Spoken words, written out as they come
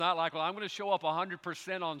Not like, well, I'm going to show up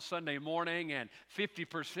 100% on Sunday morning and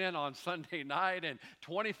 50% on Sunday night and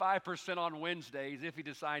 25% on Wednesdays if he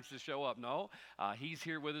decides to show up. No, he's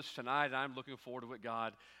here with us tonight, and I'm looking forward to what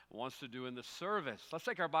God wants to do in the service. Let's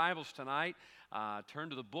take our Bibles tonight. Turn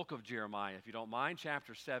to the book of Jeremiah, if you don't mind,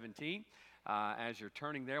 chapter 17. As you're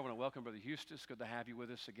turning there, I want to welcome Brother Eustace. Good to have you with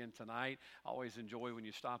us again tonight. Always enjoy when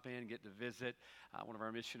you stop in, get to visit one of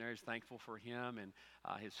our missionaries. Thankful for him and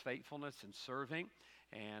his faithfulness in serving.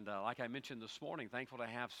 And like I mentioned this morning, thankful to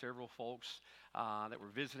have several folks that were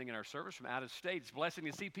visiting in our service from out of state. It's a blessing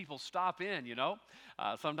to see people stop in, you know.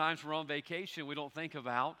 Sometimes we're on vacation. We don't think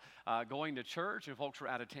about going to church, and folks are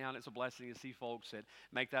out of town. It's a blessing to see folks that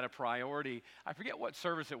make that a priority. I forget what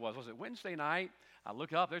service it was. Was it Wednesday night? I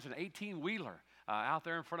look up, there's an 18-wheeler out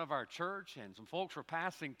there in front of our church, and some folks were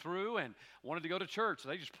passing through and wanted to go to church. So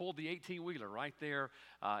they just pulled the 18-wheeler right there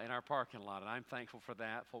in our parking lot, and I'm thankful for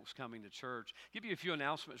that, folks coming to church. Give you a few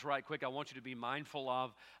announcements right quick. I want you to be mindful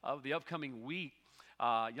of the upcoming week.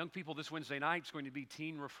 Young people, this Wednesday night is going to be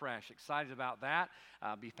Teen Refresh. Excited about that.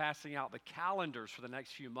 Be passing out the calendars for the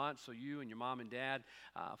next few months so you and your mom and dad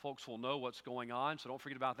folks will know what's going on. So don't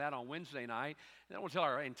forget about that on Wednesday night. And I want to tell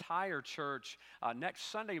our entire church,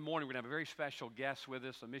 next Sunday morning we're going to have a very special guest with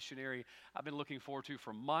us, a missionary I've been looking forward to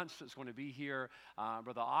for months that's going to be here,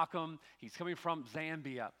 Brother Occam. He's coming from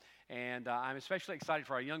Zambia. And I'm especially excited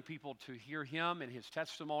for our young people to hear him and his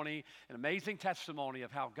testimony, an amazing testimony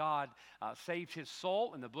of how God saved his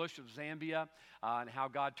soul in the bush of Zambia and how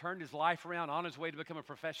God turned his life around on his way to become a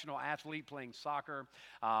professional athlete playing soccer.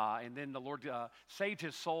 And then the Lord saved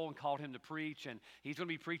his soul and called him to preach. And he's going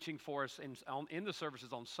to be preaching for us in the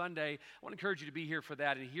services on Sunday. I want to encourage you to be here for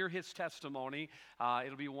that and hear his testimony.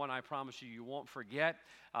 It'll be one I promise you won't forget.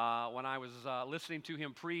 When I was listening to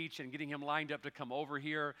him preach and getting him lined up to come over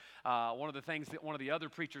here, one of the things that one of the other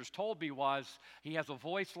preachers told me was he has a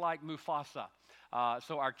voice like Mufasa.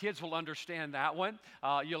 So our kids will understand that one.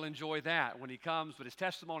 You'll enjoy that when he comes. But his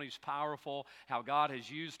testimony is powerful, how God has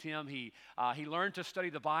used him. He learned to study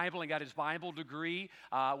the Bible and got his Bible degree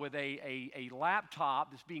with a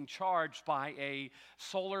laptop that's being charged by a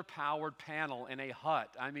solar-powered panel in a hut.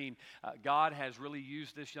 I mean, God has really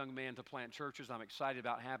used this young man to plant churches. I'm excited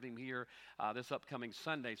about having him here this upcoming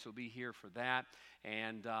Sunday, so be here for that.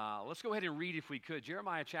 And let's go ahead and read, if we could,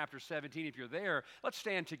 Jeremiah chapter 17. If you're there, let's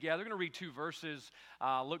stand together. We're going to read two verses.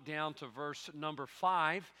 Look down to verse number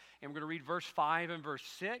 5, and we're going to read verse 5 and verse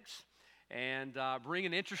 6, and bring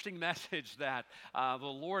an interesting message that the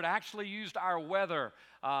Lord actually used our weather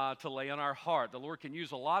to lay on our heart. The Lord can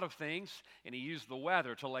use a lot of things, and he used the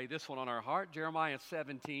weather to lay this one on our heart. Jeremiah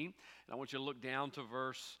 17, and I want you to look down to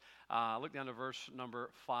verse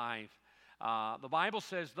number 5. The Bible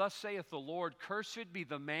says, "Thus saith the Lord, cursed be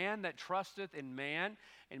the man that trusteth in man,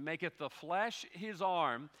 and maketh the flesh his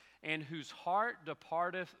arm, and whose heart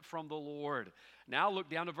departeth from the Lord." Now look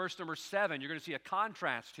down to verse number 7. You're going to see a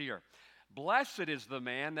contrast here. "Blessed is the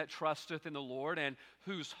man that trusteth in the Lord, and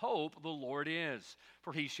whose hope the Lord is.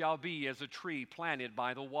 For he shall be as a tree planted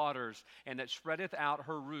by the waters, and that spreadeth out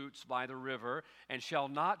her roots by the river, and shall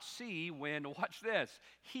not see when," watch this,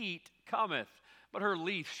 "heat cometh. But her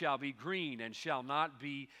leaf shall be green, and shall not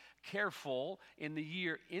be careful in the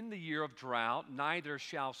year of drought, neither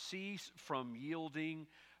shall cease from yielding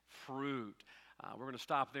fruit." We're going to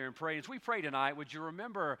stop there and pray. As we pray tonight, would you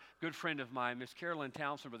remember a good friend of mine, Miss Carolyn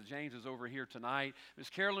Townsend? Brother James is over here tonight. Miss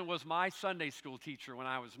Carolyn was my Sunday school teacher when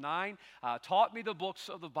I was 9, taught me the books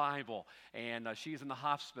of the Bible, and she's in the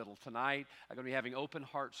hospital tonight. I'm going to be having open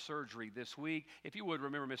heart surgery this week. If you would,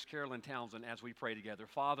 remember Miss Carolyn Townsend as we pray together.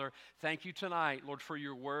 Father, thank you tonight, Lord, for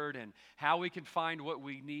your word and how we can find what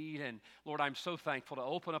we need. And Lord, I'm so thankful to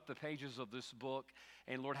open up the pages of this book,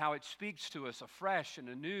 and Lord, how it speaks to us afresh and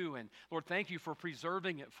anew. And Lord, thank you for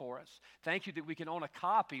preserving it for us. Thank you that we can own a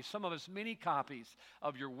copy, some of us many copies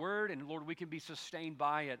of your word, and Lord, we can be sustained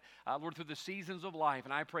by it, Lord, through the seasons of life.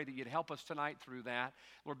 And I pray that you'd help us tonight through that.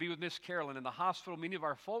 Lord, be with Miss Carolyn in the hospital, many of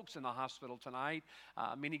our folks in the hospital tonight.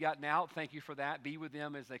 Many gotten out. Thank you for that. Be with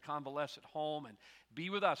them as they convalesce at home, and be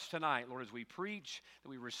with us tonight, Lord, as we preach, that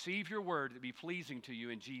we receive your word to be pleasing to you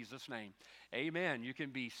in Jesus' name. Amen. You can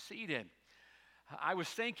be seated. I was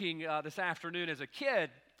thinking this afternoon, as a kid,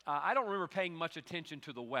 I don't remember paying much attention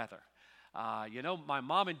to the weather. My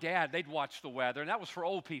mom and dad, they'd watch the weather, and that was for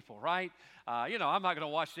old people, right? I'm not going to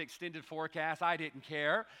watch the extended forecast. I didn't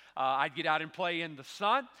care. I'd get out and play in the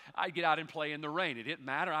sun. I'd get out and play in the rain. It didn't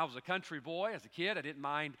matter. I was a country boy as a kid. I didn't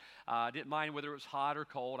mind whether it was hot or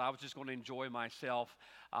cold. I was just going to enjoy myself.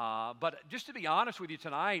 But just to be honest with you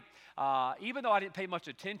tonight, even though I didn't pay much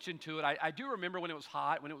attention to it, I do remember when it was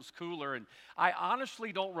hot, when it was cooler, and I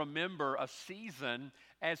honestly don't remember a season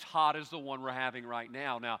as hot as the one we're having right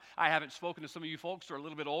now. Now, I haven't spoken to some of you folks who are a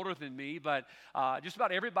little bit older than me, but just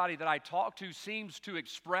about everybody that I talk to seems to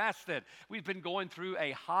express that we've been going through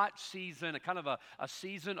a hot season, a kind of a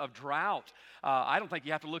season of drought. I don't think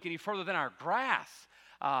you have to look any further than our grass.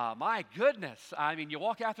 My goodness. I mean, you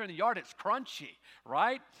walk out there in the yard, it's crunchy,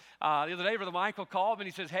 right? The other day, Brother Michael called me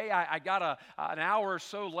and he says, hey, I got an hour or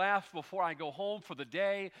so left before I go home for the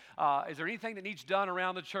day. Is there anything that needs done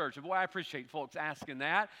around the church? And boy, I appreciate folks asking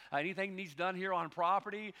that. Anything needs done here on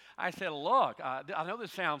property? I said, look, I know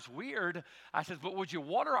this sounds weird. I said, but would you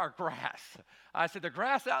water our grass? I said, the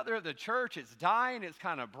grass out there at the church, it's dying, it's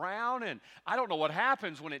kind of brown, and I don't know what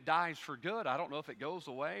happens when it dies for good. I don't know if it goes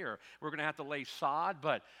away or we're going to have to lay sod,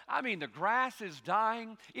 but I mean, the grass is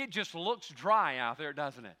dying. It just looks dry out there,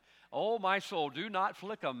 doesn't it? Oh, my soul, do not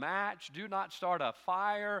flick a match. Do not start a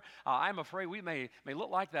fire. I'm afraid we may look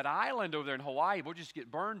like that island over there in Hawaii. We'll just get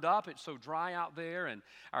burned up. It's so dry out there, and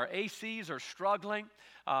our ACs are struggling.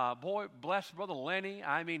 Boy, bless Brother Lenny.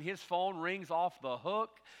 I mean, his phone rings off the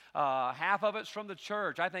hook. Half of it's from the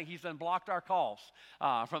church. I think he's done blocked our calls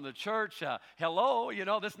from the church. Hello,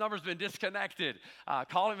 this number's been disconnected.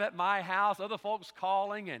 Call him at my house. Other folks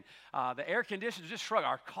calling, and the air conditioners just struggling.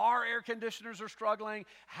 Our car air conditioners are struggling.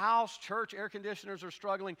 House, church air conditioners are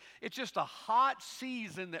struggling. It's just a hot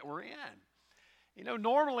season that we're in.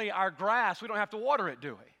 Normally our grass, we don't have to water it,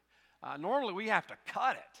 do we? Normally we have to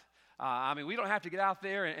cut it. We don't have to get out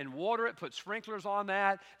there and water it, put sprinklers on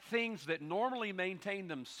that, things that normally maintain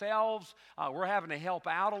themselves. We're having to help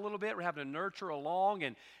out a little bit. We're having to nurture along.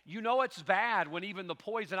 And it's bad when even the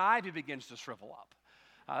poison ivy begins to shrivel up.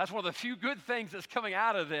 That's one of the few good things that's coming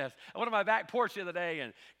out of this. I went on my back porch the other day,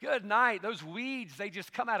 and good night, those weeds, they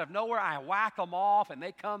just come out of nowhere. I whack them off, and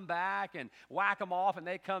they come back, and whack them off, and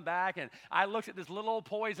they come back. And I looked at this little old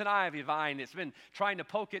poison ivy vine that's been trying to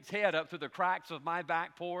poke its head up through the cracks of my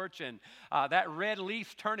back porch, and that red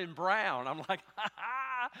leaf turning brown. I'm like,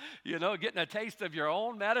 getting a taste of your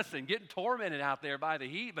own medicine, getting tormented out there by the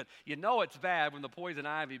heat. But it's bad when the poison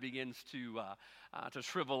ivy begins to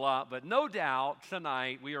shrivel up. But no doubt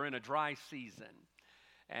tonight we are in a dry season.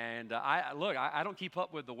 And I don't keep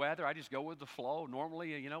up with the weather. I just go with the flow.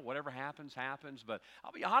 Normally, whatever happens, happens. But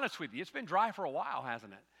I'll be honest with you, it's been dry for a while,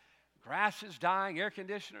 hasn't it? Grass is dying, air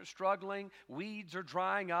conditioners struggling, weeds are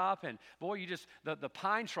drying up, and boy, the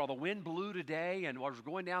pine straw, the wind blew today, and while I was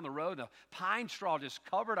going down the road, the pine straw just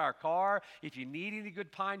covered our car. If you need any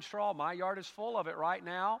good pine straw, my yard is full of it right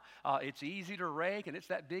now. It's easy to rake, and it's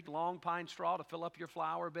that big, long pine straw to fill up your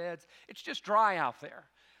flower beds. It's just dry out there.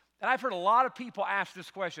 And I've heard a lot of people ask this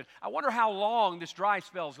question. I wonder how long this dry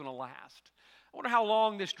spell is going to last. I wonder how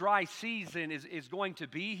long this dry season is going to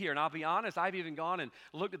be here. And I'll be honest, I've even gone and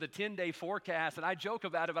looked at the 10-day forecast, and I joke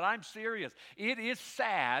about it, but I'm serious. It is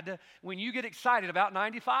sad when you get excited about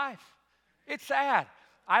 95. It's sad.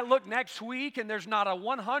 I look next week, and there's not a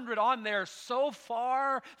 100 on there so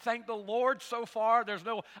far. Thank the Lord, so far.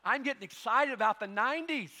 I'm getting excited about the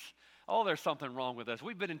 90s. Oh, there's something wrong with us.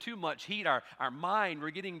 We've been in too much heat. Our mind, we're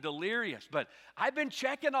getting delirious. But I've been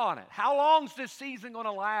checking on it. How long's this season going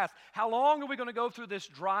to last? How long are we going to go through this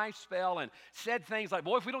dry spell? And said things like,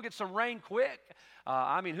 boy, if we don't get some rain quick,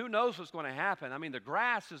 who knows what's going to happen? The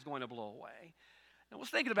grass is going to blow away. And I was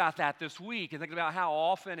thinking about that this week and thinking about how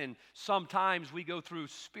often and sometimes we go through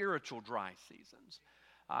spiritual dry seasons.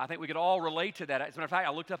 I think we could all relate to that. As a matter of fact,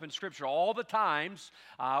 I looked up in Scripture all the times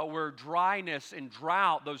where dryness and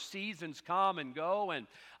drought, those seasons come and go. And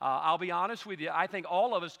I'll be honest with you, I think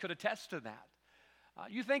all of us could attest to that.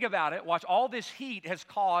 You think about it, watch, all this heat has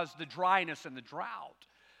caused the dryness and the drought.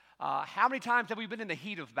 How many times have we been in the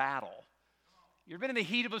heat of battle? You've been in the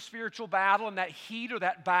heat of a spiritual battle, and that heat or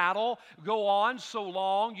that battle go on so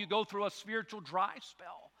long, you go through a spiritual dry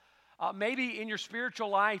spell. Maybe in your spiritual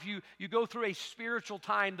life, you go through a spiritual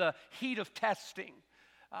time, the heat of testing.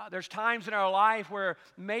 There's times in our life where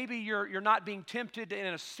maybe you're not being tempted in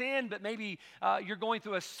a sin, but maybe you're going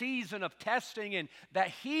through a season of testing, and that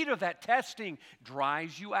heat of that testing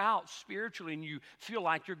dries you out spiritually, and you feel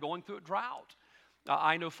like you're going through a drought.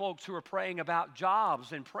 I know folks who are praying about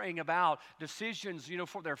jobs and praying about decisions,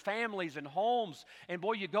 for their families and homes. And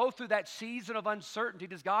boy, you go through that season of uncertainty.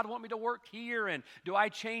 Does God want me to work here? And do I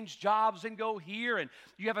change jobs and go here? And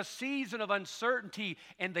you have a season of uncertainty,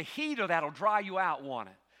 and the heat of that will dry you out, won't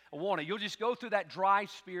it? You'll just go through that dry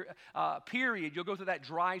period. You'll go through that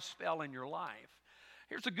dry spell in your life.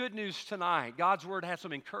 Here's the good news tonight. God's Word has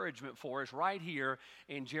some encouragement for us right here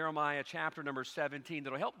in Jeremiah chapter number 17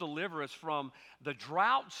 that will help deliver us from the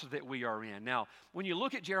droughts that we are in. Now, when you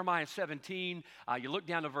look at Jeremiah 17, you look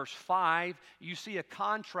down to verse 5, you see a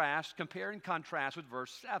contrast, compare and contrast with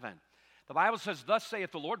verse 7. The Bible says, thus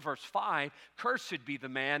saith the Lord, verse 5, cursed be the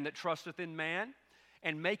man that trusteth in man,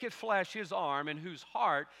 and maketh flesh his arm, and whose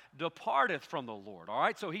heart departeth from the Lord. All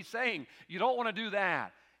right, so he's saying you don't want to do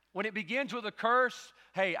that. When it begins with a curse,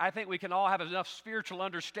 hey, I think we can all have enough spiritual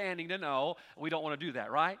understanding to know we don't want to do that,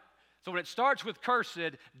 right? So when it starts with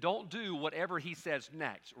cursed, don't do whatever he says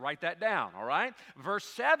next. Write that down, all right? Verse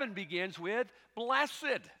 7 begins with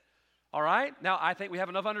blessed. All right? Now, I think we have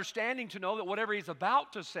enough understanding to know that whatever he's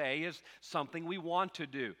about to say is something we want to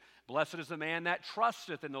do. Blessed is the man that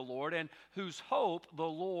trusteth in the Lord and whose hope the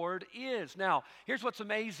Lord is. Now, here's what's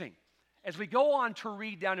amazing. As we go on to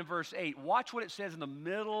read down in verse 8, watch what it says in the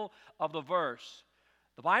middle of the verse.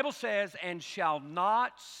 The Bible says, and shall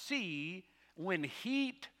not see when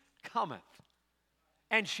heat cometh.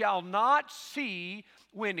 And shall not see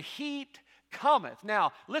when heat cometh.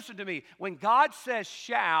 Now, listen to me. When God says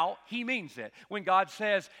shall, he means it. When God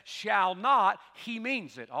says shall not, he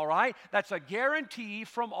means it, all right? That's a guarantee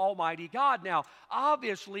from Almighty God. Now,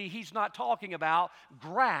 obviously, he's not talking about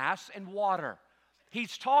grass and water.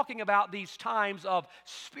 He's talking about these times of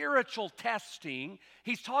spiritual testing.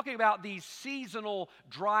 He's talking about these seasonal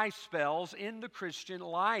dry spells in the Christian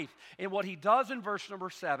life. And what he does in verse number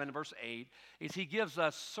 7, verse 8, is he gives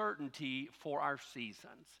us certainty for our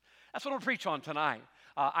seasons. That's what I'm going to preach on tonight.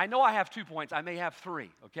 I know I have 2 points. I may have 3,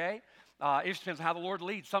 okay? It just depends on how the Lord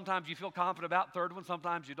leads. Sometimes you feel confident about third one,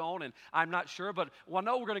 sometimes you don't, and I'm not sure. But I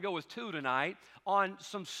know we're going to go with 2 tonight on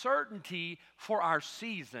some certainty for our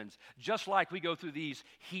seasons. Just like we go through these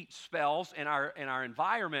heat spells in our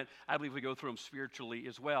environment, I believe we go through them spiritually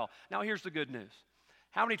as well. Now, here's the good news.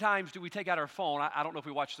 How many times do we take out our phone? I don't know if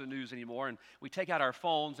we watch the news anymore, and we take out our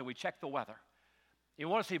phones and we check the weather. You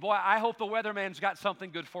want to see, boy, I hope the weatherman's got something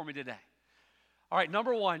good for me today. All right,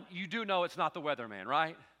 number 1, you do know it's not the weatherman,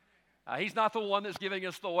 right? He's not the one that's giving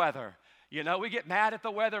us the weather. You know, we get mad at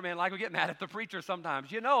the weatherman like we get mad at the preacher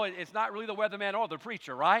sometimes. You know, it's not really the weatherman or the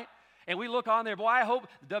preacher, right? And we look on there, boy, I hope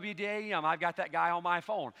WDAM, I've got that guy on my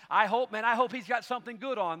phone. I hope he's got something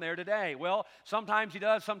good on there today. Well, sometimes he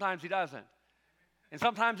does, sometimes he doesn't. And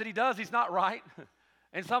sometimes that he does, he's not right.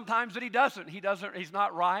 And sometimes that he doesn't, he's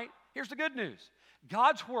not right. Here's the good news.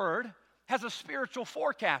 God's Word has a spiritual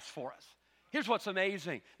forecast for us. Here's what's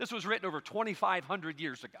amazing. This was written over 2,500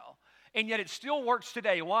 years ago, and yet it still works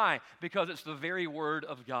today. Why? Because it's the very Word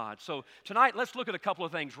of God. So tonight, let's look at a couple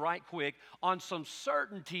of things right quick on some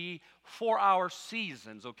certainty for our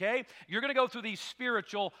seasons, okay? You're going to go through these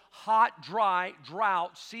spiritual hot, dry,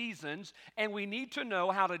 drought seasons, and we need to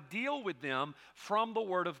know how to deal with them from the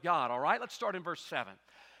Word of God, all right? Let's start in verse 7.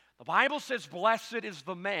 The Bible says, blessed is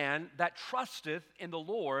the man that trusteth in the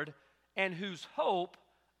Lord and whose hope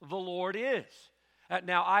the Lord is.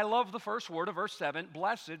 Now, I love the first word of verse 7,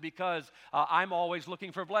 blessed, because I'm always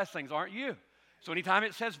looking for blessings, aren't you? So anytime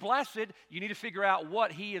it says blessed, you need to figure out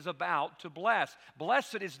what he is about to bless.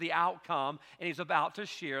 Blessed is the outcome, and he's about to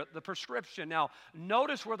share the prescription. Now,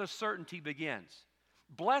 notice where the certainty begins.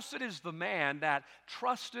 Blessed is the man that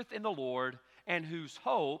trusteth in the Lord and whose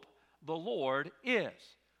hope the Lord is.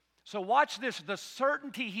 So watch this. The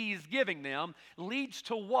certainty he is giving them leads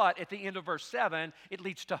to what at the end of verse 7? It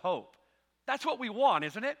leads to hope. That's what we want,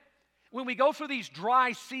 isn't it? When we go through these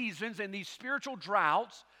dry seasons and these spiritual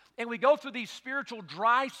droughts, and we go through these spiritual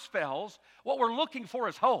dry spells, what we're looking for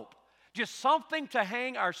is hope. Just something to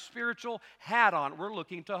hang our spiritual hat on. We're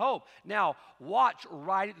looking to hope. Now, watch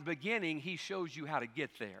right at the beginning, he shows you how to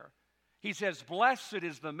get there. He says, blessed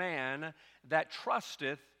is the man that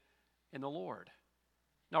trusteth in the Lord.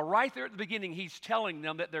 Now, right there at the beginning, he's telling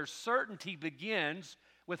them that their certainty begins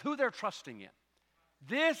with who they're trusting in.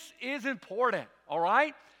 This is important, all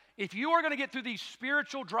right? If you are going to get through these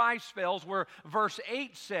spiritual dry spells where verse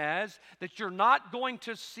 8 says that you're not going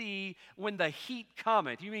to see when the heat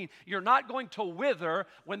cometh, you mean you're not going to wither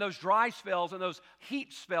when those dry spells and those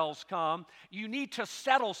heat spells come, you need to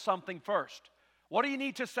settle something first. What do you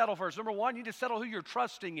need to settle first? Number 1, you need to settle who you're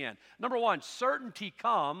trusting in. Number 1, certainty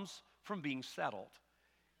comes from being settled.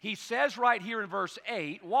 He says right here in verse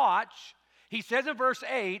 8, watch, he says in verse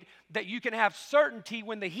 8 that you can have certainty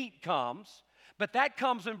when the heat comes, but that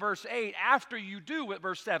comes in verse 8 after you do what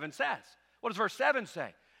verse 7 says. What does verse 7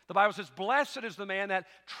 say? The Bible says, blessed is the man that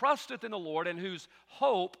trusteth in the Lord and whose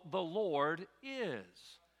hope the Lord is.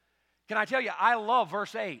 Can I tell you, I love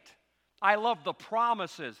verse 8. I love the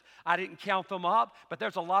promises. I didn't count them up, but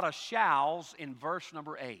there's a lot of shalls in verse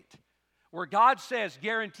number 8. Where God says,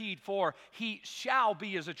 guaranteed, for he shall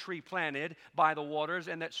be as a tree planted by the waters,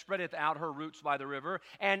 and that spreadeth out her roots by the river,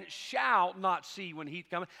 and shall not see when heat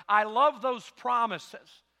cometh. I love those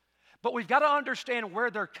promises, but we've got to understand where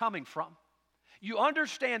they're coming from. You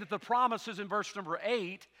understand that the promises in verse number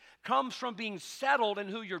 8 comes from being settled in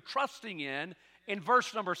who you're trusting in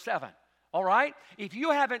verse number 7. All right? If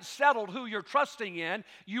you haven't settled who you're trusting in,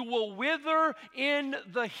 you will wither in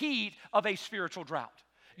the heat of a spiritual drought.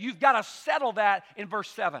 You've got to settle that in verse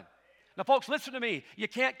 7. Now, folks, listen to me. You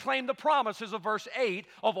can't claim the promises of verse 8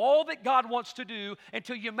 of all that God wants to do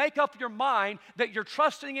until you make up your mind that you're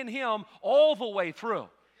trusting in Him all the way through.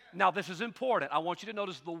 Now, this is important. I want you to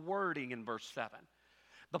notice the wording in verse 7.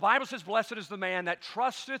 The Bible says, "Blessed is the man that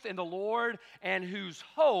trusteth in the Lord and whose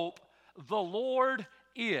hope the Lord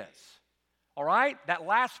is." All right? That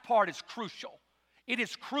last part is crucial. It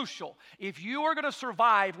is crucial. If you are going to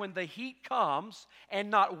survive when the heat comes and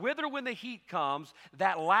not wither when the heat comes,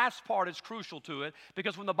 that last part is crucial to it,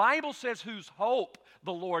 because when the Bible says whose hope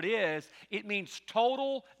the Lord is, it means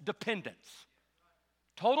total dependence.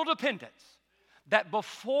 Total dependence. That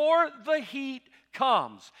before the heat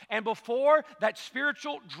comes and before that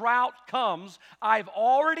spiritual drought comes, I've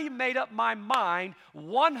already made up my mind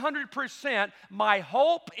 100% my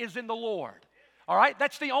hope is in the Lord. All right?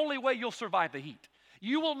 That's the only way you'll survive the heat.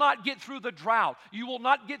 You will not get through the drought. You will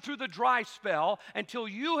not get through the dry spell until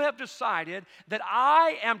you have decided that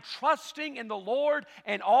I am trusting in the Lord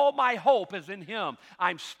and all my hope is in Him.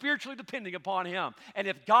 I'm spiritually depending upon Him. And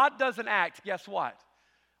if God doesn't act, guess what?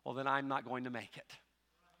 Well, then I'm not going to make it.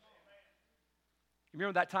 You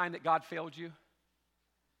remember that time that God failed you?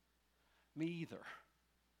 Me either.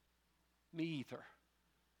 Me either.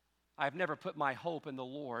 I've never put my hope in the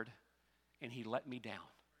Lord and He let me down.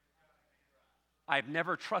 I've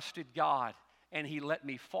never trusted God and He let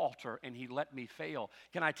me falter and He let me fail.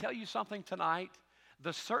 Can I tell you something tonight?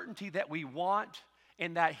 The certainty that we want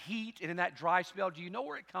in that heat and in that dry spell, do you know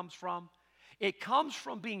where it comes from? It comes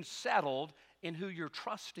from being settled in who you're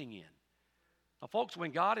trusting in. Now, folks,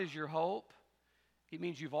 when God is your hope, it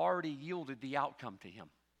means you've already yielded the outcome to Him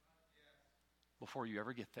before you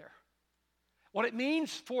ever get there. What it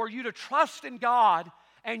means for you to trust in God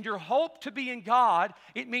and your hope to be in God,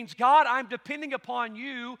 it means, God, I'm depending upon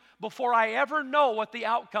you before I ever know what the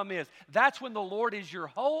outcome is. That's when the Lord is your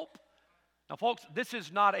hope. Now, folks, this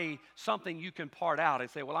is not something you can part out and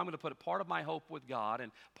say, well, I'm going to put a part of my hope with God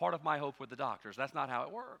and part of my hope with the doctors. That's not how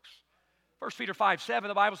it works. 1 Peter 5:7,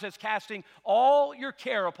 the Bible says, casting all your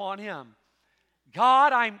care upon Him.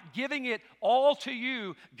 God, I'm giving it all to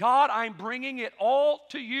you. God, I'm bringing it all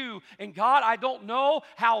to you. And God, I don't know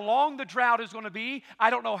how long the drought is going to be. I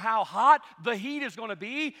don't know how hot the heat is going to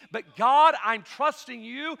be. But God, I'm trusting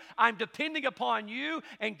you. I'm depending upon you.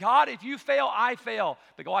 And God, if you fail, I fail.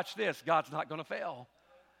 But watch this. God's not going to fail.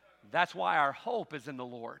 That's why our hope is in the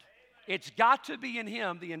Lord. It's got to be in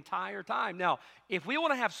Him the entire time. Now, if we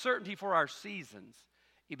want to have certainty for our seasons,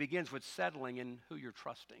 it begins with settling in who you're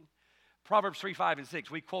trusting. Proverbs 3, 5, and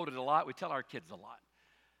 6, we quote it a lot. We tell our kids a lot.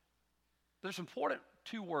 There's important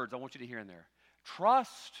two words I want you to hear in there.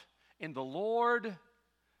 Trust in the Lord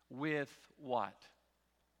with what?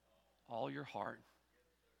 All your heart.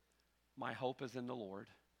 My hope is in the Lord.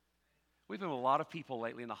 We've been with a lot of people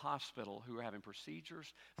lately in the hospital who are having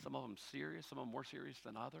procedures, some of them serious, some of them more serious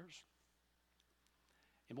than others.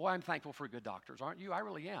 And boy, I'm thankful for good doctors, aren't you? I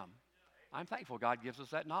really am. I'm thankful God gives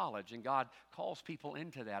us that knowledge and God calls people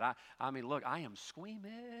into that. I mean, look, I am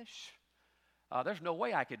squeamish. There's no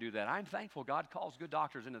way I could do that. I'm thankful God calls good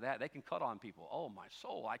doctors into that. They can cut on people. Oh, my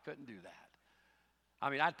soul, I couldn't do that. I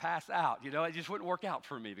mean, I'd pass out. You know, it just wouldn't work out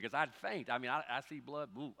for me because I'd faint. I mean, I see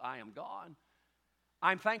blood, boom, I am gone.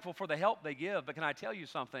 I'm thankful for the help they give, but can I tell you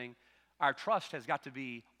something? Our trust has got to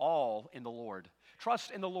be all in the Lord.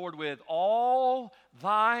 Trust in the Lord with all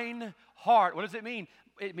thine heart. What does it mean?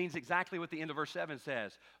 It means exactly what the end of verse 7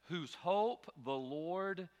 says. Whose hope the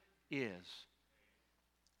Lord is.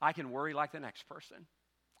 I can worry like the next person.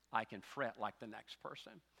 I can fret like the next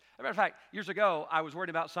person. As a matter of fact, years ago, I was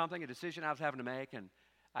worried about something, a decision I was having to make, and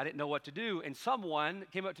I didn't know what to do. And someone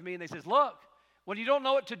came up to me and they says, look, when you don't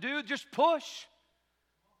know what to do, just push.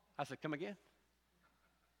 I said, come again?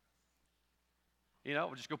 You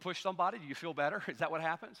know, just go push somebody. Do you feel better? Is that what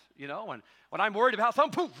happens? You know, when I'm worried about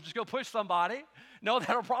something, poof, just go push somebody. No,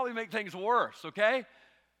 that'll probably make things worse, okay?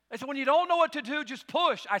 They said, when you don't know what to do, just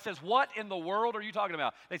push. I says, what in the world are you talking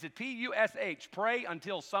about? They said, P-U-S-H, pray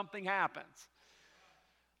until something happens.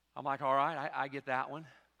 I'm like, all right, I get that one.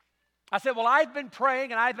 I said, well, I've been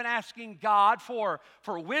praying and I've been asking God for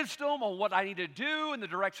wisdom on what I need to do in the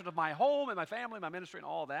direction of my home and my family, my ministry and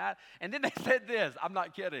all that. And then they said this, I'm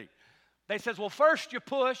not kidding. They says, well, first you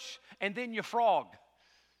push and then you frog.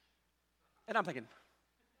 And I'm thinking,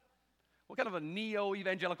 what kind of a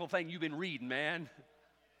neo-evangelical thing you've been reading, man?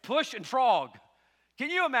 Push and frog.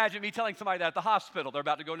 Can you imagine me telling somebody that at the hospital, they're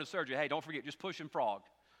about to go into surgery, hey, don't forget, just push and frog.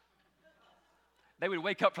 They would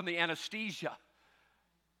wake up from the anesthesia.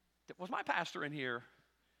 Was my pastor in here?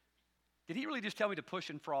 Did he really just tell me to push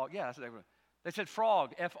and frog? Yeah, they said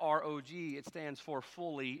frog, F-R-O-G. It stands for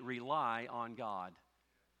fully rely on God.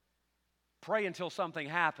 Pray until something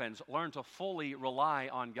happens. Learn to fully rely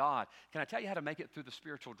on God. Can I tell you how to make it through the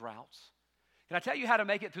spiritual droughts? Can I tell you how to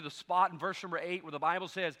make it through the spot in verse number 8 where the Bible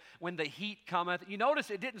says, when the heat cometh? You notice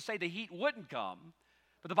it didn't say the heat wouldn't come.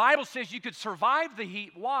 But the Bible says you could survive the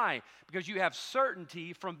heat. Why? Because you have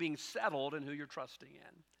certainty from being settled in who you're trusting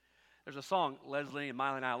in. There's a song Leslie and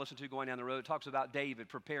Miley and I listen to going down the road. It talks about David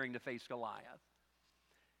preparing to face Goliath.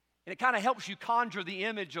 And it kind of helps you conjure the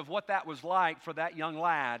image of what that was like for that young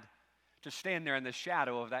lad to stand there in the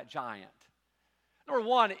shadow of that giant. Number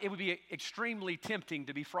one, it would be extremely tempting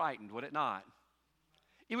to be frightened, would it not?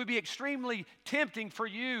 It would be extremely tempting for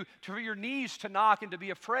you, for your knees to knock and to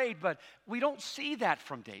be afraid, but we don't see that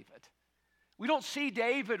from David. We don't see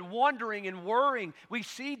David wondering and worrying. We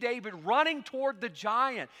see David running toward the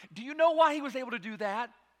giant. Do you know why he was able to do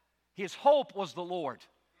that? His hope was the Lord.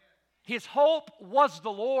 His hope was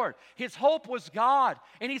the Lord. His hope was God.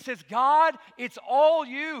 And he says, God, it's all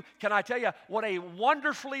you. Can I tell you what a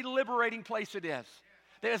wonderfully liberating place it is?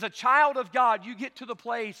 That as a child of God, you get to the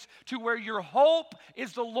place to where your hope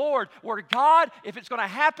is the Lord. Where God, if it's going to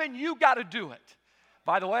happen, you got to do it.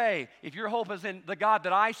 By the way, if your hope is in the God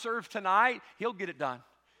that I serve tonight, He'll get it done.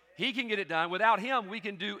 He can get it done. Without Him, we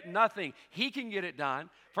can do nothing. He can get it done.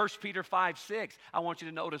 1 Peter 5:6, I want you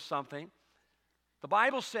to notice something. The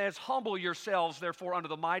Bible says, humble yourselves, therefore, under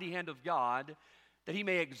the mighty hand of God, that He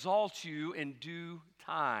may exalt you in due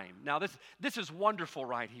time. Now, this is wonderful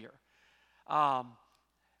right here.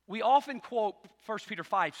 We often quote 1 Peter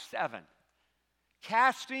 5:7,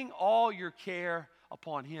 casting all your care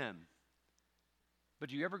upon Him. But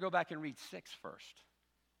do you ever go back and read 6 first?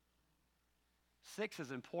 6 is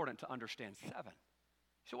important to understand 7.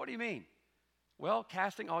 So what do you mean? Well,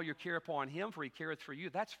 casting all your care upon Him, for He careth for you.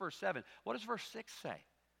 That's verse 7. What does verse 6 say?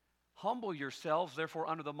 Humble yourselves, therefore,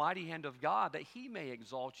 under the mighty hand of God, that He may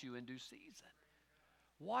exalt you in due season.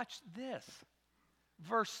 Watch this.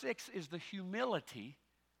 Verse 6 is the humility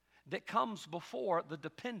that comes before the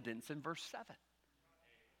dependence in verse 7.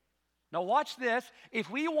 Now watch this. If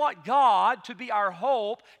we want God to be our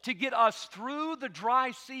hope to get us through the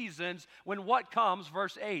dry seasons, when what comes,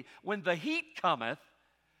 verse 8, when the heat cometh,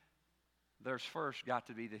 there's first got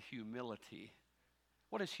to be the humility.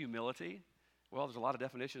 What is humility? Well, there's a lot of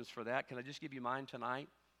definitions for that. Can I just give you mine tonight?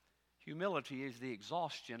 Humility is the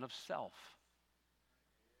exhaustion of self.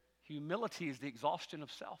 Humility is the exhaustion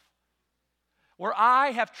of self. Where I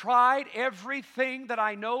have tried everything that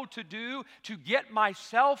I know to do to get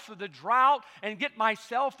myself through the drought and get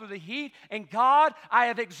myself through the heat. And God, I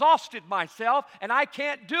have exhausted myself and I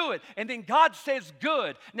can't do it. And then God says,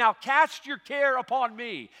 good, now cast your care upon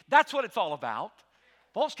me. That's what it's all about.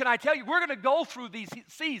 Folks, can I tell you, we're going to go through these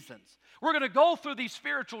seasons. We're going to go through these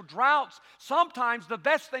spiritual droughts. Sometimes the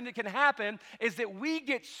best thing that can happen is that we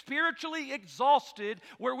get spiritually exhausted,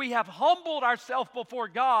 where we have humbled ourselves before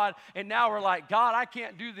God, and now we're like, God, I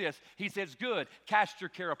can't do this. He says, good, cast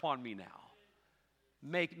your care upon me now.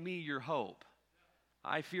 Make me your hope.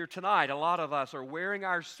 I fear tonight a lot of us are wearing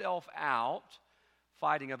ourselves out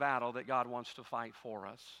fighting a battle that God wants to fight for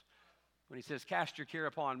us. When He says, cast your care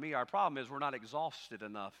upon me, our problem is we're not exhausted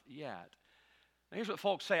enough yet. Now, here's what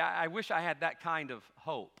folks say. I wish I had that kind of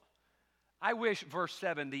hope. I wish verse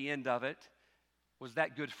 7, the end of it, was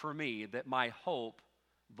that good for me, that my hope,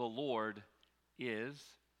 the Lord, is.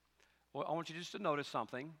 Well, I want you just to notice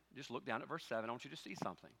something. Just look down at verse 7. I want you to see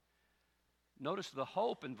something. Notice the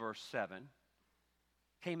hope in verse 7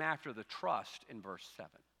 came after the trust in verse 7.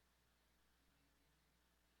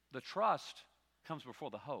 The trust comes before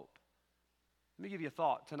the hope. Let me give you a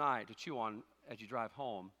thought tonight to chew on as you drive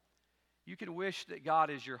home. You can wish that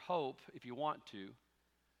God is your hope if you want to,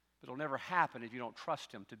 but it'll never happen if you don't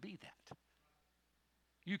trust Him to be that.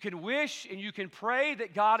 You can wish and you can pray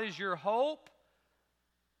that God is your hope,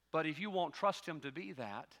 but if you won't trust Him to be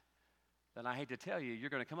that, then I hate to tell you,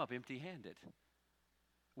 you're going to come up empty-handed.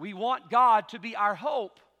 We want God to be our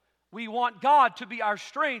hope. We want God to be our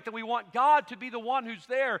strength, and we want God to be the one who's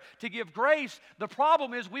there to give grace. The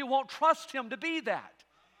problem is we won't trust Him to be that.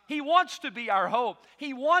 He wants to be our hope.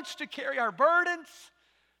 He wants to carry our burdens.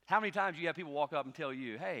 How many times do you have people walk up and tell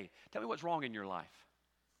you, hey, tell me what's wrong in your life?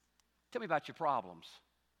 Tell me about your problems.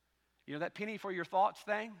 You know that penny for your thoughts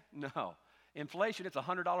thing? No. Inflation, it's a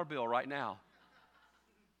 $100 bill right now.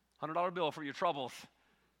 $100 bill for your troubles.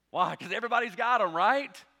 Why? Because everybody's got them,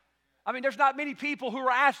 right? I mean, there's not many people who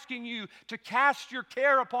are asking you to cast your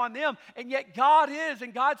care upon them, and yet God is,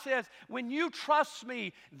 and God says, when you trust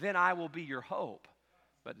me, then I will be your hope.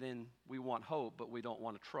 But then we want hope, but we don't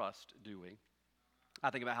want to trust, do we? I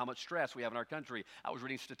think about how much stress we have in our country. I was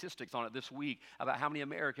reading statistics on it this week about how many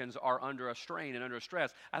Americans are under a strain and under a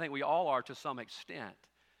stress. I think we all are to some extent.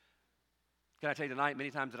 Can I tell you tonight,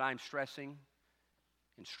 many times that I'm stressing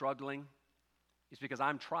and struggling, it's because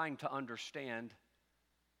I'm trying to understand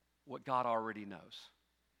what God already knows.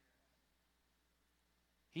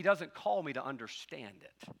 He doesn't call me to understand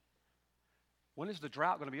it. When is the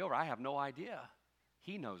drought going to be over? I have no idea.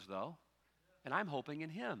 He knows, though, and I'm hoping in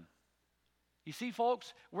Him. You see,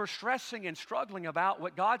 folks, we're stressing and struggling about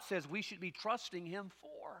what God says we should be trusting Him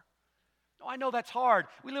for. No, I know that's hard.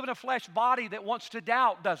 We live in a flesh body that wants to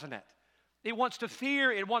doubt, doesn't it? It wants to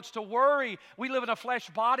fear. It wants to worry. We live in a flesh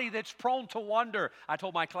body that's prone to wonder. I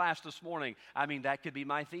told my class this morning, that could be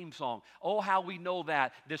my theme song. Oh, how we know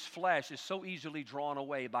that this flesh is so easily drawn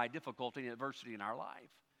away by difficulty and adversity in our life.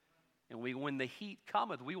 And when the heat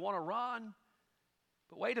cometh, we want to run.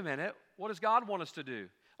 But wait a minute. What does God want us to do?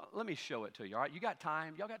 Let me show it to you, all right? You got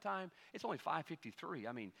time? Y'all got time? It's only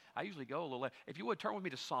 5:53. I usually go a little late. If you would, turn with me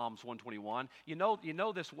to Psalms 121. You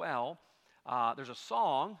know this well. There's a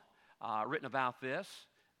song written about this,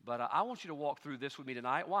 but I want you to walk through this with me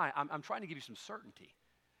tonight. Why? I'm trying to give you some certainty.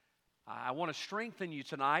 I want to strengthen you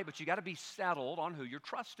tonight, but you got to be settled on who you're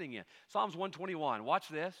trusting in. Psalms 121. Watch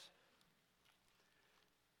this.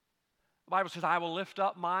 The Bible says, I will lift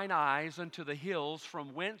up mine eyes unto the hills,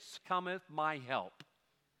 from whence cometh my help.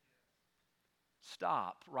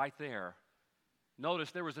 Stop right there.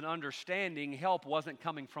 Notice there was an understanding help wasn't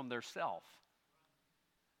coming from their self.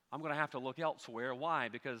 I'm going to have to look elsewhere. Why?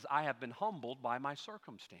 Because I have been humbled by my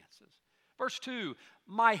circumstances. Verse 2,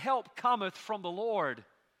 my help cometh from the Lord,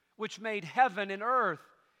 which made heaven and earth.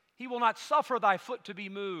 He will not suffer thy foot to be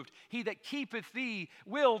moved. He that keepeth thee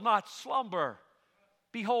will not slumber.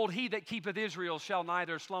 Behold, he that keepeth Israel shall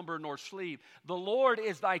neither slumber nor sleep. The Lord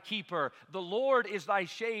is thy keeper. The Lord is thy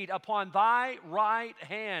shade upon thy right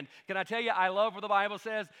hand. Can I tell you, I love where the Bible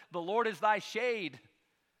says, the Lord is thy shade.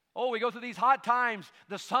 Oh, we go through these hot times.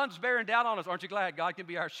 The sun's bearing down on us. Aren't you glad God can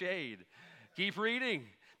be our shade? Keep reading.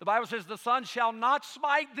 The Bible says, the sun shall not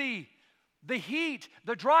smite thee. The heat,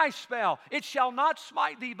 the dry spell, it shall not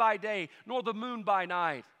smite thee by day, nor the moon by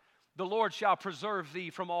night. The Lord shall preserve thee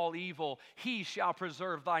from all evil. He shall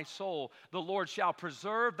preserve thy soul. The Lord shall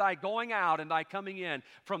preserve thy going out and thy coming in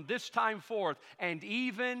from this time forth and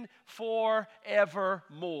even forevermore.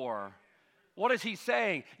 What is he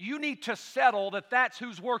saying? You need to settle that that's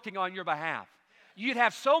who's working on your behalf. You'd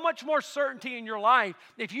have so much more certainty in your life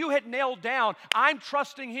if you had nailed down, I'm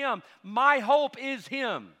trusting Him. My hope is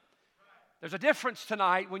Him. There's a difference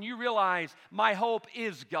tonight when you realize my hope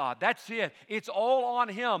is God. That's it. It's all on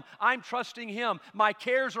Him. I'm trusting Him. My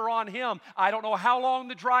cares are on Him. I don't know how long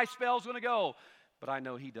the dry spell's going to go, but I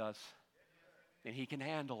know He does, and He can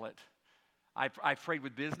handle it. I prayed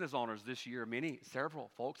with business owners this year. Several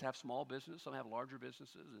folks have small business. Some have larger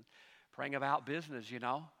businesses, and praying about business,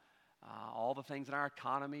 all the things in our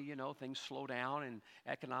economy, things slow down and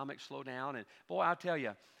economics slow down. And boy, I'll tell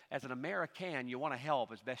you, as an American, you want to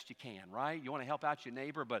help as best you can, right? You want to help out your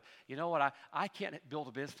neighbor, but you know what? I can't build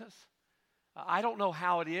a business. I don't know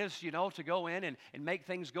how it is, to go in and make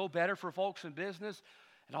things go better for folks in business.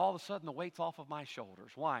 And all of a sudden, the weight's off of my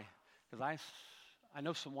shoulders. Why? Because I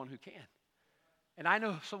know someone who can. And I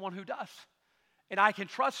know someone who does. And I can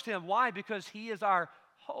trust Him. Why? Because He is our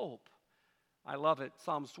hope. I love it.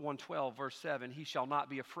 Psalms 112, verse 7, He shall not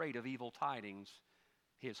be afraid of evil tidings.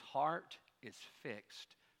 His heart is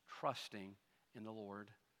fixed, trusting in the Lord.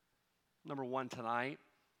 Number one tonight,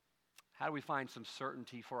 how do we find some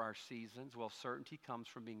certainty for our seasons? Well, certainty comes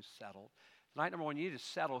from being settled. Tonight, number one, you need to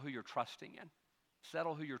settle who you're trusting in.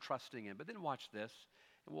 Settle who you're trusting in. But then watch this,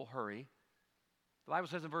 and we'll hurry. The Bible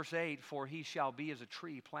says in verse 8, for he shall be as a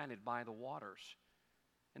tree planted by the waters,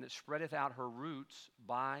 and that spreadeth out her roots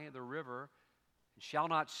by the river, and shall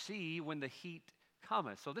not see when the heat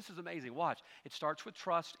cometh. So this is amazing. Watch. It starts with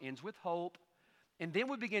trust, ends with hope, and then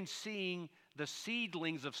we begin seeing the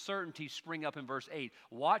seedlings of certainty spring up in verse 8.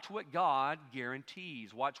 Watch what God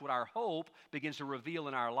guarantees. Watch what our hope begins to reveal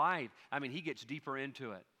in our life. He gets deeper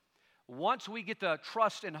into it. Once we get the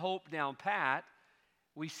trust and hope down pat,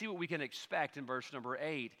 we see what we can expect in verse number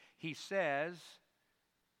 8. He says,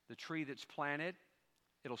 the tree that's planted,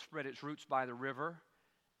 it'll spread its roots by the river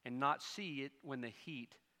and not see it when the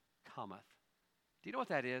heat cometh. Do you know what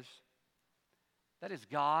that is? That is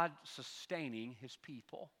God sustaining His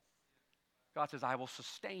people. God says, I will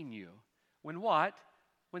sustain you. When what?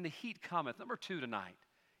 When the heat cometh. Number two tonight,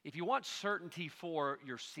 if you want certainty for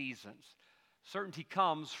your seasons, certainty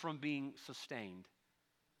comes from being sustained.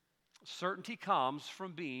 Certainty comes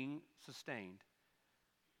from being sustained.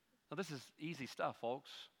 Now, this is easy stuff, folks.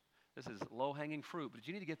 This is low-hanging fruit, but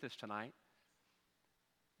you need to get this tonight.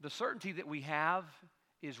 The certainty that we have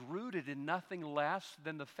is rooted in nothing less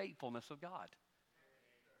than the faithfulness of God.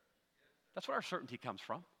 That's where our certainty comes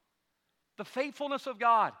from. The faithfulness of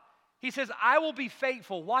God. He says, I will be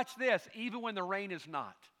faithful, watch this, even when the rain is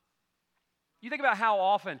not. You think about how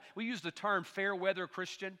often we use the term fair weather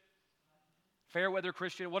Christian. Fair weather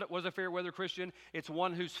Christian. What was a fair weather Christian? It's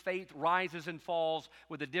one whose faith rises and falls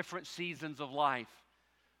with the different seasons of life.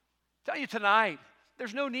 I tell you tonight,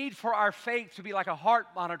 there's no need for our faith to be like a heart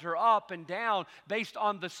monitor, up and down, based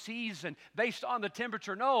on the season, based on the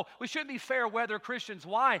temperature. No, we shouldn't be fair weather Christians.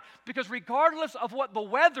 Why? Because regardless of what the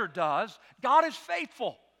weather does, God is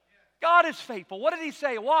faithful. God is faithful. What did he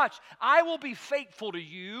say? Watch, I will be faithful to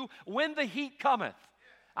you when the heat cometh.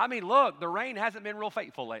 I mean, look, the rain hasn't been real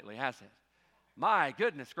faithful lately, has it? My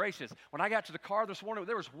goodness gracious. When I got to the car this morning,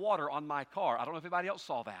 there was water on my car. I don't know if anybody else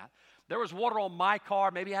saw that. There was water on my car.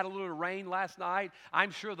 Maybe it had a little rain last night. I'm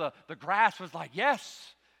sure the grass was like,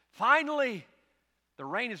 yes, finally. The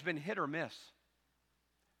rain has been hit or miss.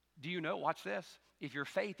 Do you know, watch this, if your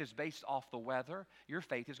faith is based off the weather, your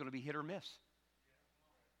faith is going to be hit or miss.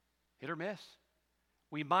 Hit or miss.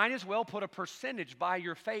 We might as well put a percentage by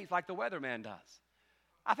your faith like the weatherman does.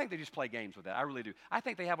 I think they just play games with that. I really do. I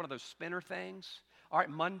think they have one of those spinner things. All right,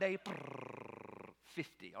 Monday,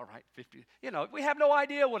 50. All right, 50. You know, we have no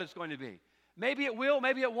idea what it's going to be. Maybe it will,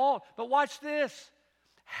 maybe it won't. But watch this.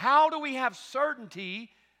 How do we have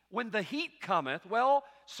certainty when the heat cometh? Well,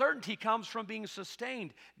 certainty comes from being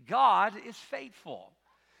sustained. God is faithful.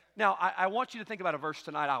 Now, I want you to think about a verse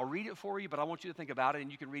tonight. I'll read it for you, but I want you to think about it,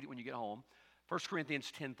 and you can read it when you get home. 1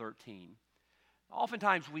 Corinthians 10:13.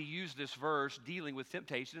 Oftentimes we use this verse dealing with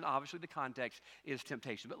temptation, and obviously the context is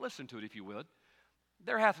temptation. But listen to it if you would.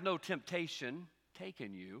 There hath no temptation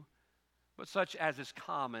taken you, but such as is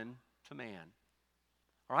common to man.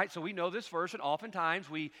 All right, so we know this verse, and oftentimes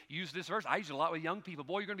we use this verse. I use it a lot with young people.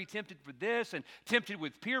 Boy, you're going to be tempted with this and tempted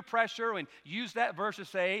with peer pressure, and use that verse to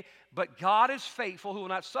say, but God is faithful, who will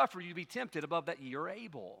not suffer you to be tempted above that ye are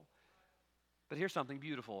able. But here's something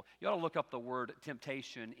beautiful. You ought to look up the word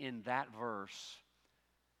temptation in that verse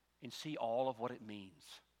and see all of what it means.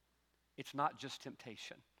 It's not just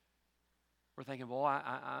temptation. We're thinking, well,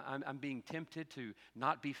 I'm being tempted to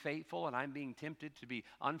not be faithful, and I'm being tempted to be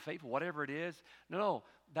unfaithful, whatever it is. No,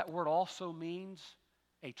 that word also means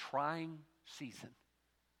a trying season.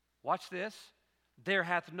 Watch this. There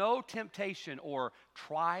hath no temptation or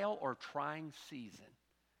trial or trying season.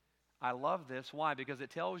 I love this. Why? Because it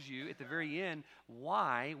tells you at the very end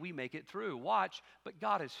why we make it through. Watch, but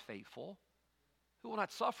God is faithful, who will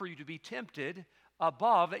not suffer you to be tempted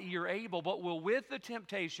above that you're able, but will with the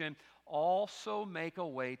temptation also make a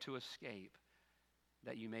way to escape,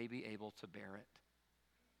 that you may be able to bear it.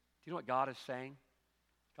 Do you know what God is saying?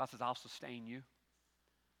 God says, I'll sustain you.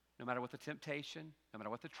 No matter what the temptation, no matter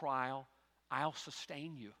what the trial, I'll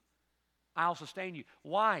sustain you. I'll sustain you.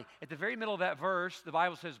 Why? At the very middle of that verse, the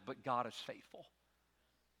Bible says, but God is faithful.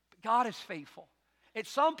 But God is faithful. At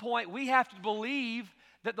some point, we have to believe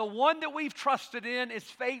that the one that we've trusted in is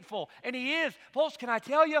faithful, and he is. Folks, can I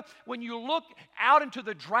tell you, when you look out into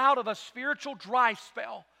the drought of a spiritual dry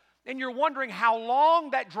spell, and you're wondering how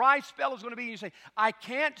long that dry spell is going to be, and you say, I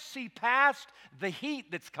can't see past the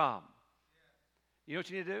heat that's come. You know what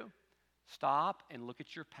you need to do? Stop and look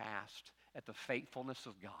at your past, at the faithfulness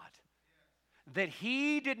of God. That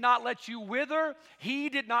he did not let you wither. He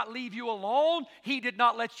did not leave you alone. He did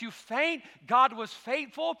not let you faint. God was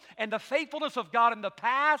faithful, and the faithfulness of God in the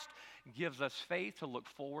past gives us faith to look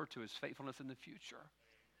forward to his faithfulness in the future.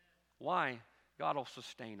 Why? God will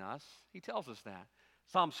sustain us. He tells us that.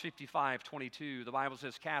 Psalms 55:22, the Bible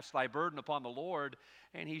says, cast thy burden upon the Lord,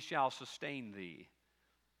 and he shall sustain thee.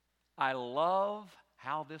 I love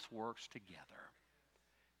how this works together.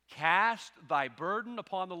 Cast thy burden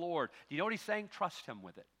upon the Lord. Do you know what he's saying? Trust him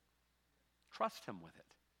with it. Trust him with it.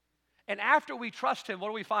 And after we trust him, what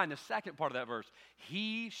do we find? The second part of that verse.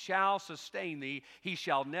 He shall sustain thee. He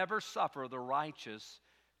shall never suffer the righteous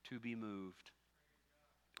to be moved.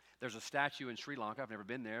 There's a statue in Sri Lanka. I've never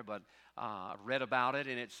been there, but I've read about it.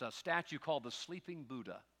 And it's a statue called the Sleeping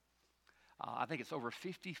Buddha. I think it's over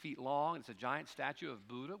 50 feet long. It's a giant statue of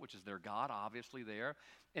Buddha, which is their god, obviously there.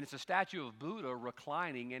 And it's a statue of Buddha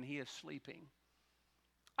reclining, and he is sleeping.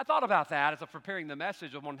 I thought about that as I'm preparing the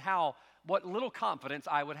message on what little confidence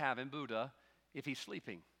I would have in Buddha if he's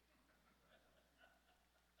sleeping.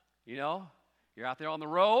 You know, you're out there on the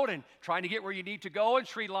road and trying to get where you need to go in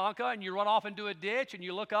Sri Lanka, and you run off into a ditch, and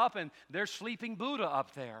you look up, and there's sleeping Buddha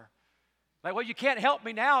up there. Like, well, you can't help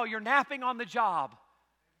me now. You're napping on the job.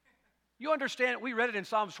 You understand, we read it in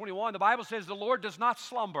Psalms 21. The Bible says the Lord does not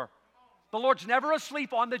slumber. The Lord's never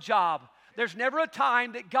asleep on the job. There's never a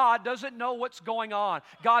time that God doesn't know what's going on.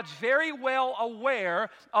 God's very well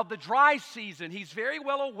aware of the dry season. He's very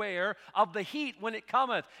well aware of the heat when it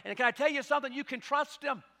cometh. And can I tell you something? You can trust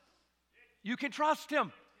Him. You can trust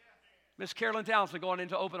Him. Miss Carolyn Townsend going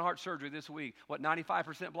into open heart surgery this week. What, 95%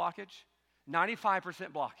 blockage?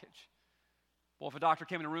 95% blockage. Well, if a doctor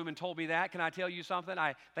came in the room and told me that, can I tell you something?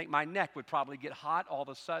 I think my neck would probably get hot all of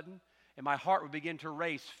a sudden, and my heart would begin to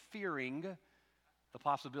race, fearing the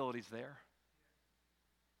possibilities there.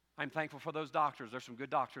 I'm thankful for those doctors. There's some good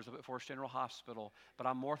doctors up at Forest General Hospital, but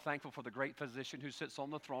I'm more thankful for the great physician who sits on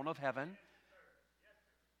the throne of heaven.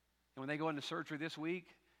 And when they go into surgery this week,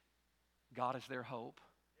 God is their hope.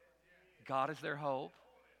 God is their hope.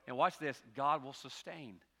 And watch this, God will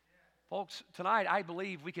sustain. Folks, tonight I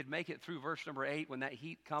believe we could make it through verse number 8 when that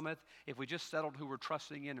heat cometh if we just settled who we're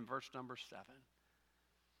trusting in verse number 7.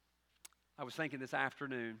 I was thinking this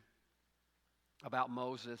afternoon about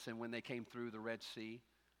Moses and when they came through the Red Sea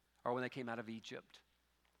or when they came out of Egypt.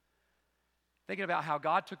 Thinking about how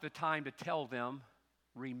God took the time to tell them,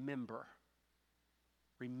 remember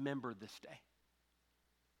this day.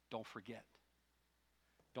 Don't forget.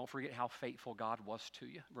 Don't forget how faithful God was to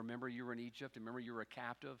you. Remember you were in Egypt. Remember you were a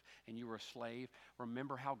captive and you were a slave.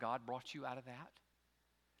 Remember how God brought you out of that.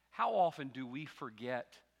 How often do we forget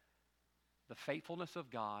the faithfulness of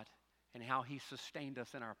God and how He sustained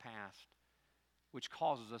us in our past, which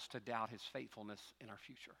causes us to doubt His faithfulness in our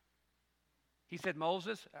future? He said,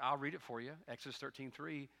 Moses, I'll read it for you, Exodus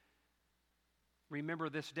 13:3. Remember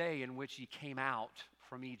this day in which ye came out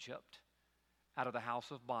from Egypt, out of the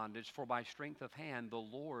house of bondage, for by strength of hand the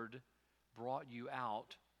Lord brought you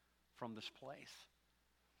out from this place.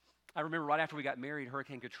 I remember right after we got married,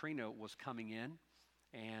 Hurricane Katrina was coming in,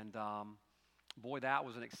 and boy, that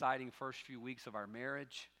was an exciting first few weeks of our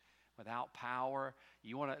marriage. Without power,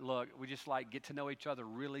 you want to look, we just like get to know each other,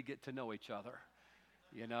 really get to know each other.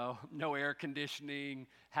 You know, no air conditioning,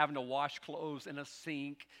 having to wash clothes in a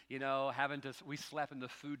sink, you know, we slept in the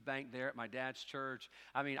food bank there at my dad's church.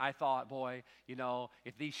 I mean, I thought, boy, you know,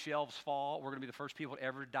 if these shelves fall, we're going to be the first people to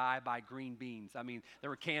ever die by green beans. I mean, there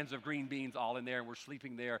were cans of green beans all in there, and we're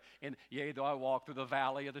sleeping there. And yea, though I walk through the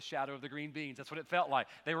valley of the shadow of the green beans. That's what it felt like.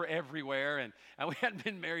 They were everywhere, and we hadn't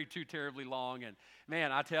been married too terribly long. And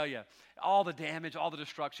man, I tell you, all the damage, all the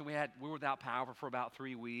destruction we were without power for about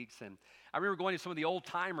 3 weeks. And I remember going to some of the old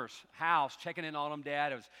timers' house, checking in on them.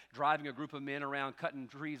 Dad was driving a group of men around, cutting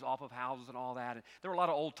trees off of houses and all that. And there were a lot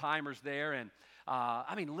of old timers there, and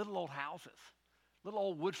little old houses, little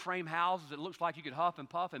old wood frame houses that looks like you could huff and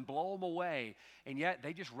puff and blow them away. And yet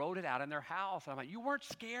they just wrote it out in their house. And I'm like, you weren't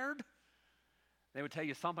scared? They would tell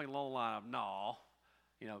you something along the line of, no,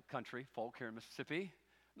 you know, country folk here in Mississippi.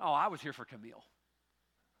 No, I was here for Camille.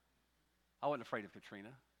 I wasn't afraid of Katrina.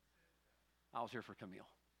 I was here for Camille.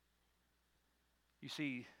 You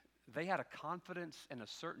see, they had a confidence and a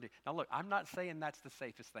certainty. Now look, I'm not saying that's the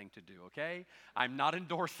safest thing to do, okay? I'm not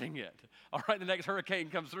endorsing it. All right, the next hurricane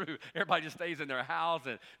comes through, everybody just stays in their house.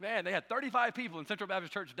 And man, they had 35 people in Central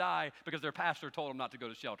Baptist Church die because their pastor told them not to go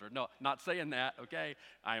to shelter. No, not saying that, okay?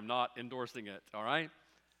 I am not endorsing it, all right?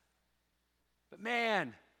 But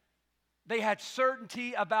man, they had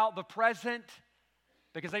certainty about the present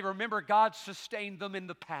because they remember God sustained them in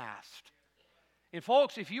the past. And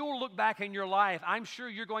folks, if you will look back in your life, I'm sure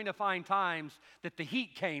you're going to find times that the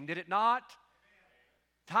heat came, did it not?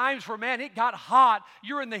 Times where, man, it got hot.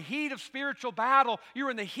 You're in the heat of spiritual battle.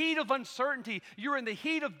 You're in the heat of uncertainty. You're in the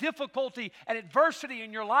heat of difficulty and adversity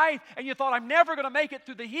in your life. And you thought, I'm never going to make it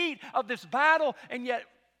through the heat of this battle. And yet,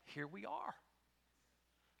 here we are.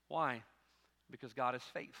 Why? Because God is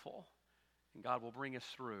faithful. And God will bring us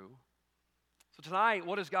through. So tonight,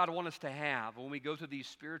 what does God want us to have when we go through these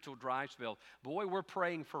spiritual dry spells? Boy, we're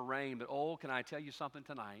praying for rain, but oh, can I tell you something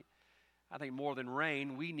tonight? I think more than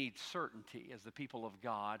rain, we need certainty as the people of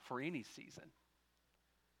God for any season.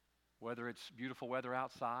 Whether it's beautiful weather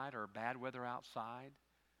outside or bad weather outside,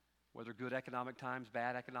 whether good economic times,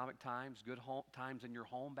 bad economic times, good times in your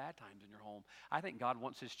home, bad times in your home. I think God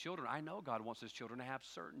wants His children. I know God wants His children to have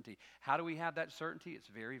certainty. How do we have that certainty? It's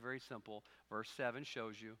very, very simple. Verse 7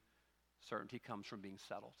 shows you. Certainty comes from being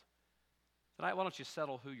settled. Tonight, why don't you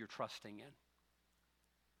settle who you're trusting in?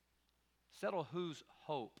 Settle whose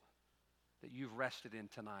hope that you've rested in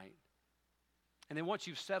tonight. And then once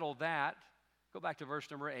you've settled that, go back to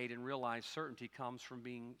verse number 8 and realize certainty comes from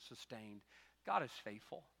being sustained. God is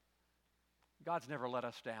faithful. God's never let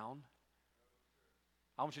us down.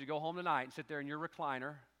 I want you to go home tonight and sit there in your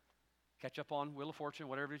recliner, catch up on Wheel of Fortune,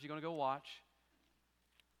 whatever it is you're going to go watch.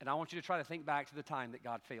 And I want you to try to think back to the time that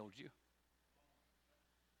God failed you.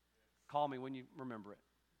 Call me when you remember it.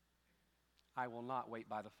 I will not wait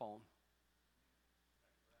by the phone.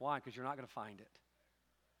 Why? Because you're not going to find it.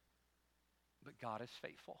 But God is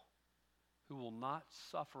faithful, who will not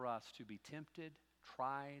suffer us to be tempted,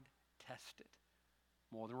 tried, tested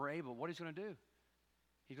more than we're able. What is he going to do?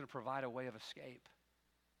 He's going to provide a way of escape.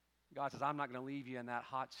 God says, I'm not going to leave you in that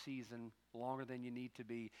hot season longer than you need to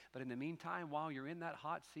be. But in the meantime, while you're in that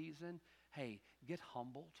hot season, hey, get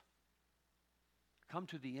humbled. Come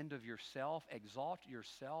to the end of yourself. Exalt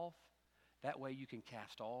yourself. That way you can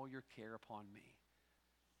cast all your care upon me.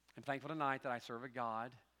 I'm thankful tonight that I serve a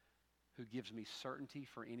God who gives me certainty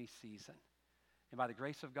for any season. And by the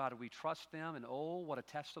grace of God, we trust them. And oh, what a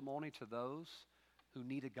testimony to those who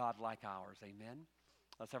need a God like ours. Amen.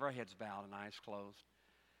 Let's have our heads bowed and eyes closed.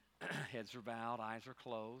 Heads are bowed, eyes are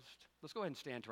closed. Let's go ahead and stand to